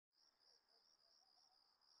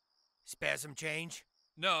Spare some change?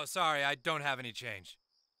 No, sorry, I don't have any change.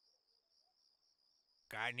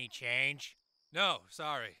 Got any change? No,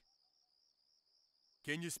 sorry.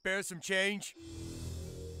 Can you spare some change?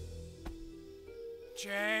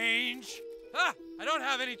 Change? Ah! I don't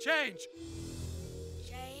have any change!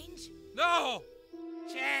 Change? No!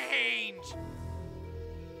 Change!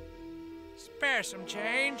 Spare some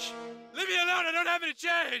change? Leave me alone, I don't have any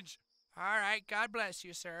change! All right, God bless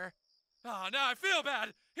you, sir. Oh, now I feel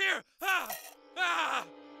bad! Here! Ah! Ah!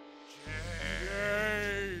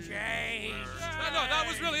 Change! Change! No, that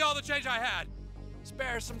was really all the change I had!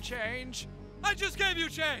 Spare some change? I just gave you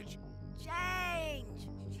change! Change!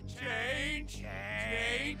 Change!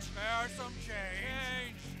 Change! Spare some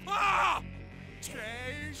change! Ah!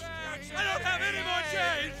 Change! I don't have any more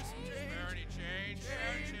change! Spare any change?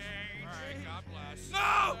 Spare change! All right, God bless.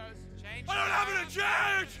 No! Change. I don't have any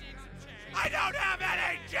change! I don't have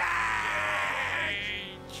any change!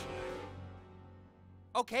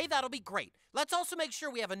 Okay, that'll be great. Let's also make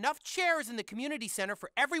sure we have enough chairs in the community center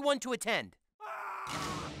for everyone to attend.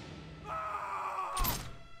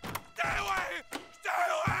 Stay away! Stay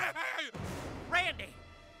away!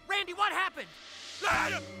 Randy, what happened? I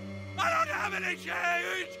don't have any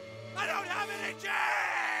change! I don't have any change!